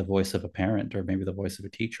 It's maybe the voice of a parent, or maybe the voice of a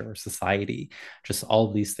teacher, or society, just all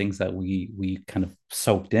of these things that we kind of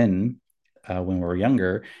soaked in when we were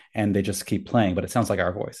younger, and they just keep playing. But it sounds like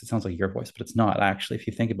our voice, it sounds like your voice, but it's not actually. If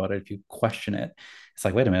you think about it, if you question it, it's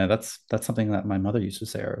like, wait a minute, that's something that my mother used to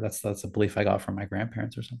say, or that's a belief I got from my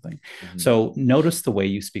grandparents or something. Mm-hmm. So notice the way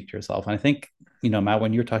you speak to yourself. And I think, Matt,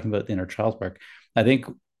 when you're talking about the inner child work, I think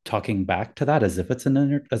talking back to that as if it's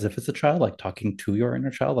a child, like talking to your inner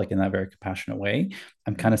child, like in that very compassionate way.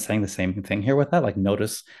 I'm kind of saying the same thing here with that. Like,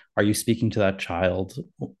 notice, are you speaking to that child,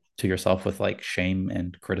 to yourself, with like shame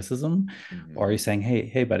and criticism? Mm-hmm. Or are you saying,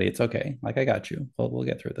 hey buddy, it's okay, like I got you, we'll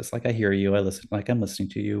get through this, like I hear you, I listen, like I'm listening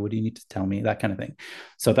to you, what do you need to tell me, that kind of thing.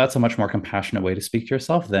 So that's a much more compassionate way to speak to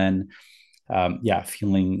yourself than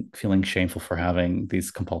feeling shameful for having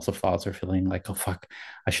these compulsive thoughts, or feeling like, oh fuck,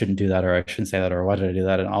 I shouldn't do that, or I shouldn't say that, or why did I do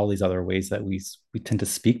that, and all these other ways that we tend to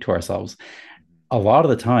speak to ourselves. a lot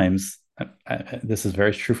of the times, this is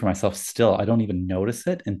very true for myself still, I don't even notice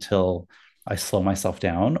it until I slow myself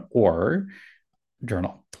down or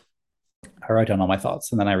journal. I write down all my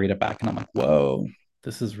thoughts and then I read it back and I'm like, whoa,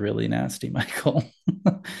 this is really nasty, Michael.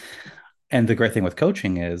 And the great thing with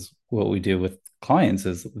coaching is what we do with clients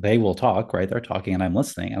is they will talk, right? They're talking and I'm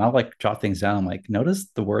listening and I'll like jot things down. I'm like, notice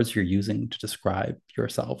the words you're using to describe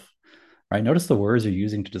yourself, right? Notice the words you're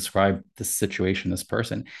using to describe this situation, this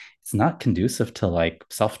person. It's not conducive to like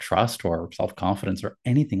self trust or self confidence or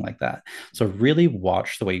anything like that. So really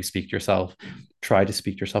watch the way you speak to yourself. Try to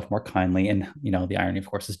speak to yourself more kindly. And the irony, of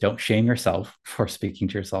course, is don't shame yourself for speaking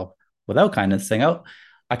to yourself without kindness, saying, "Oh."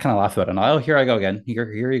 I kind of laugh about it. And oh, here I go again.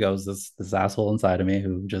 Here he goes. This asshole inside of me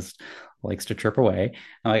who just likes to chirp away.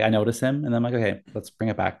 And like I notice him, and then I'm like, okay, let's bring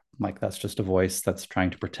it back. Like that's just a voice that's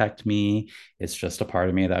trying to protect me. It's just a part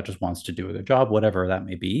of me that just wants to do a good job, whatever that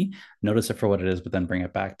may be. Notice it for what it is, but then bring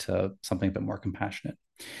it back to something a bit more compassionate.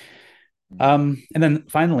 And then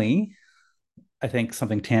finally, I think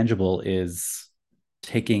something tangible is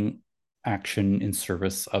taking action in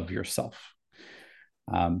service of yourself.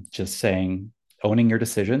 Just saying, owning your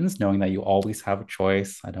decisions, knowing that you always have a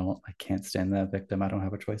choice. I can't stand that victim. I don't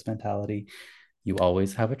have a choice mentality. You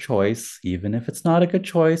always have a choice, even if it's not a good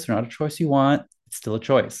choice or not a choice you want, it's still a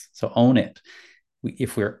choice. So own it.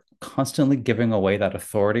 If we're constantly giving away that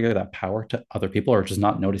authority or that power to other people, or just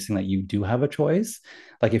not noticing that you do have a choice,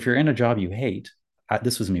 like if you're in a job you hate,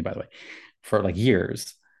 this was me, by the way, for like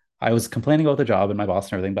years. I was complaining about the job and my boss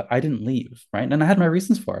and everything, but I didn't leave, right? And I had my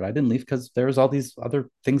reasons for it. I didn't leave because there was all these other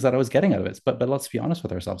things that I was getting out of it. But let's be honest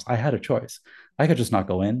with ourselves. I had a choice. I could just not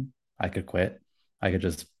go in. I could quit. I could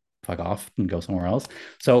just fuck off and go somewhere else.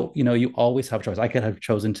 So, you always have a choice. I could have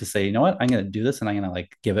chosen to say, you know what, I'm going to do this and I'm going to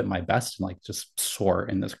like give it my best and like just soar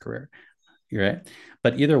in this career. You're right.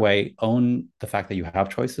 But either way, own the fact that you have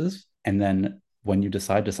choices. And then when you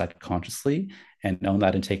decide consciously and own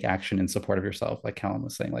that and take action in support of yourself. Like Callum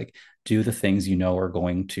was saying, like do the things you know are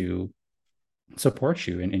going to support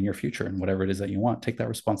you in your future and whatever it is that you want. Take that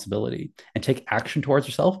responsibility and take action towards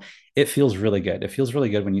yourself. It feels really good. It feels really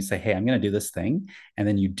good when you say, hey, I'm going to do this thing. And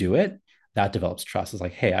then you do it. That develops trust. It's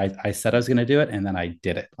like, hey, I said I was going to do it. And then I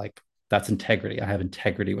did it. Like that's integrity. I have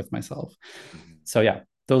integrity with myself. So yeah,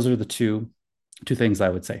 those are the two things I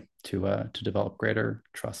would say to develop greater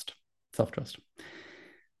trust, self-trust.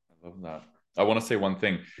 I love that. I want to say one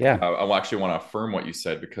thing. Yeah. I actually want to affirm what you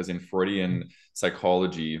said, because in Freudian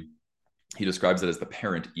psychology, he describes it as the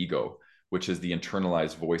parent ego, which is the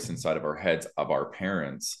internalized voice inside of our heads of our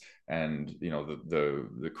parents, and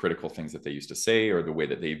the critical things that they used to say or the way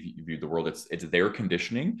that they viewed the world. It's their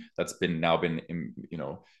conditioning that's been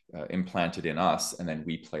implanted in us, and then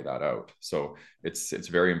we play that out. So it's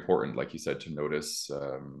very important, like you said, to notice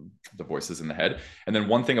the voices in the head. And then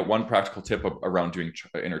one practical tip around doing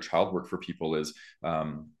inner child work for people is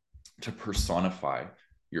to personify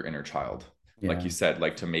your inner child. Yeah. Like you said,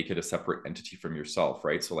 like to make it a separate entity from yourself,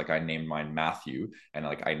 right? So like I named mine Matthew, and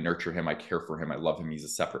like I nurture him, I care for him, I love him, he's a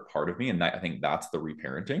separate part of me. And I think that's the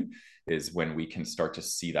reparenting, is when we can start to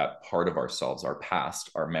see that part of ourselves, our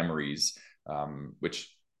past, our memories,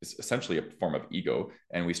 which is essentially a form of ego,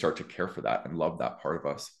 and we start to care for that and love that part of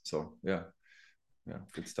us. So yeah,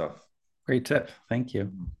 good stuff. Great tip. Thank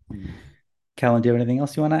you. Callan, do you have anything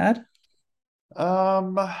else you want to add?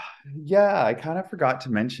 Yeah, I kind of forgot to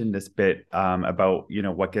mention this bit about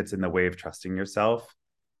what gets in the way of trusting yourself.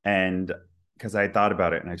 And because I thought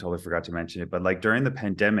about it and I totally forgot to mention it, but like during the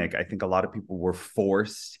pandemic, I think a lot of people were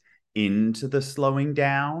forced into the slowing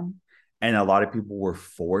down, and a lot of people were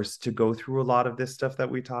forced to go through a lot of this stuff that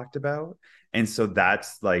we talked about. And so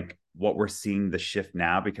that's like what we're seeing the shift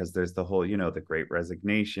now, because there's the whole, the great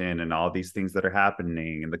resignation and all these things that are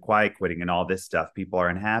happening and the quiet quitting and all this stuff. People are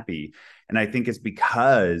unhappy. And I think it's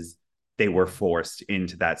because they were forced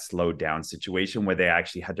into that slowed down situation where they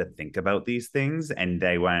actually had to think about these things, and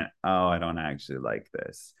they went, oh, I don't actually like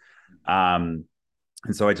this.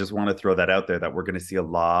 And so I just want to throw that out there, that we're going to see a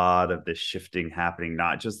lot of this shifting happening,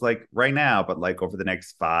 not just like right now, but like over the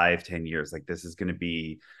next 5-10 years. Like this is going to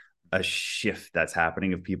be a shift that's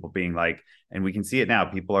happening of people being like, and we can see it now,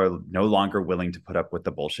 people are no longer willing to put up with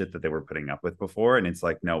the bullshit that they were putting up with before. And it's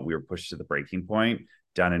like, no, we were pushed to the breaking point,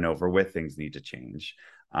 done and over with, things need to change,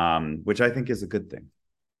 which I think is a good thing.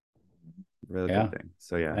 Really good thing.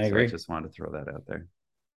 So yeah, I agree. I just wanted to throw that out there.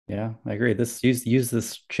 Yeah, I agree. This use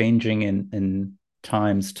this changing in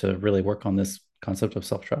times to really work on this concept of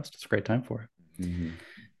self-trust. It's a great time for it. Mm-hmm.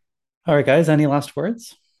 All right, guys, any last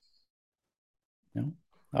words? No?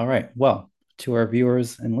 All right. Well, to our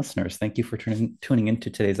viewers and listeners, thank you for tuning into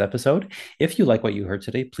today's episode. If you like what you heard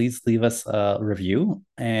today, please leave us a review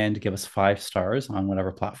and give us 5 stars on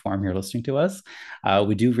whatever platform you're listening to us.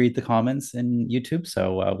 We do read the comments in YouTube,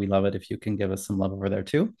 so we love it if you can give us some love over there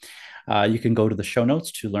too. You can go to the show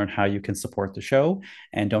notes to learn how you can support the show.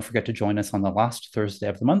 And don't forget to join us on the last Thursday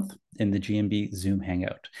of the month in the GMB Zoom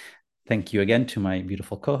Hangout. Thank you again to my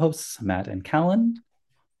beautiful co-hosts, Matt and Callan.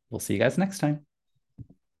 We'll see you guys next time.